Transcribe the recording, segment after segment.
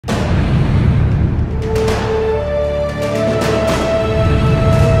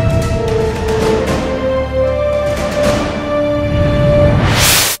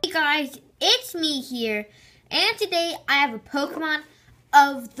it's me here, and today I have a Pokemon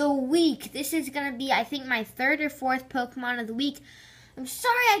of the week. This is going to be, I think, my third or fourth Pokemon of the week. I'm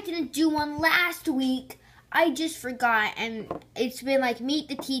sorry I didn't do one last week. I just forgot, and it's been like meet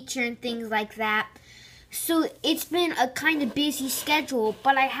the teacher and things like that. So it's been a kind of busy schedule,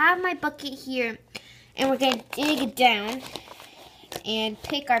 but I have my bucket here, and we're going to dig it down and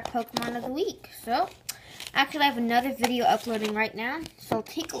pick our Pokemon of the week. So, actually I have another video uploading right now, so I'll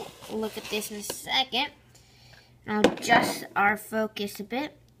take a look at this in a second. I'll adjust our focus a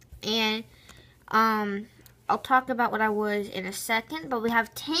bit, and I'll talk about what I was in a second, but we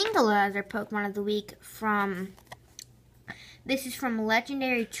have Tangela as our Pokemon of the week this is from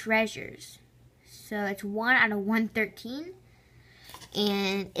Legendary Treasures. So it's 1 out of 113.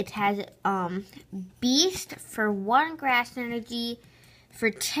 And it has Beast for 1 grass energy for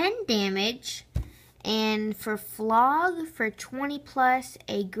 10 damage. And for Flog for 20 plus,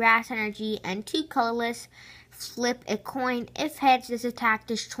 a grass energy and 2 colorless. Flip a coin. If heads, this attack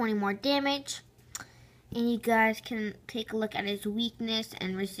does 20 more damage. And you guys can take a look at his weakness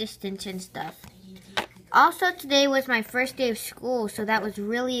and resistance and stuff. Also, today was my first day of school, so that was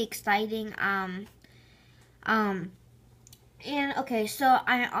really exciting. And okay, so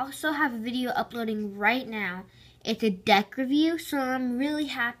I also have a video uploading right now. It's a deck review, so I'm really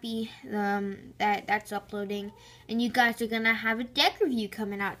happy that that's uploading. And you guys are going to have a deck review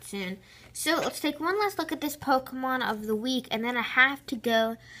coming out soon. So let's take one last look at this Pokemon of the week, and then I have to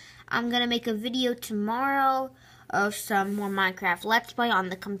go. I'm going to make a video tomorrow of some more Minecraft Let's Play on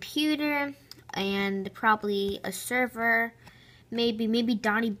the computer, and probably a server. Maybe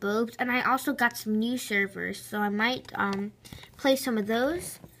Donnie Bobes, and I also got some new servers, so I might play some of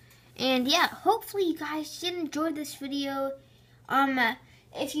those. And yeah, hopefully you guys did enjoy this video.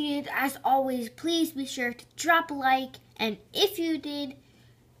 If you did, as always, please be sure to drop a like, and if you did,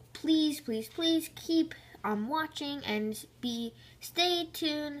 please keep watching and stay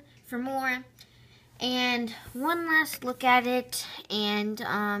tuned for more. And one last look at it,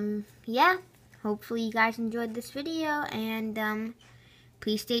 and yeah. Hopefully you guys enjoyed this video, and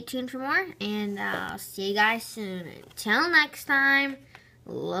please stay tuned for more, and I'll see you guys soon. Until next time,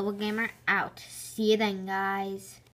 Level Gamer out. See you then, guys.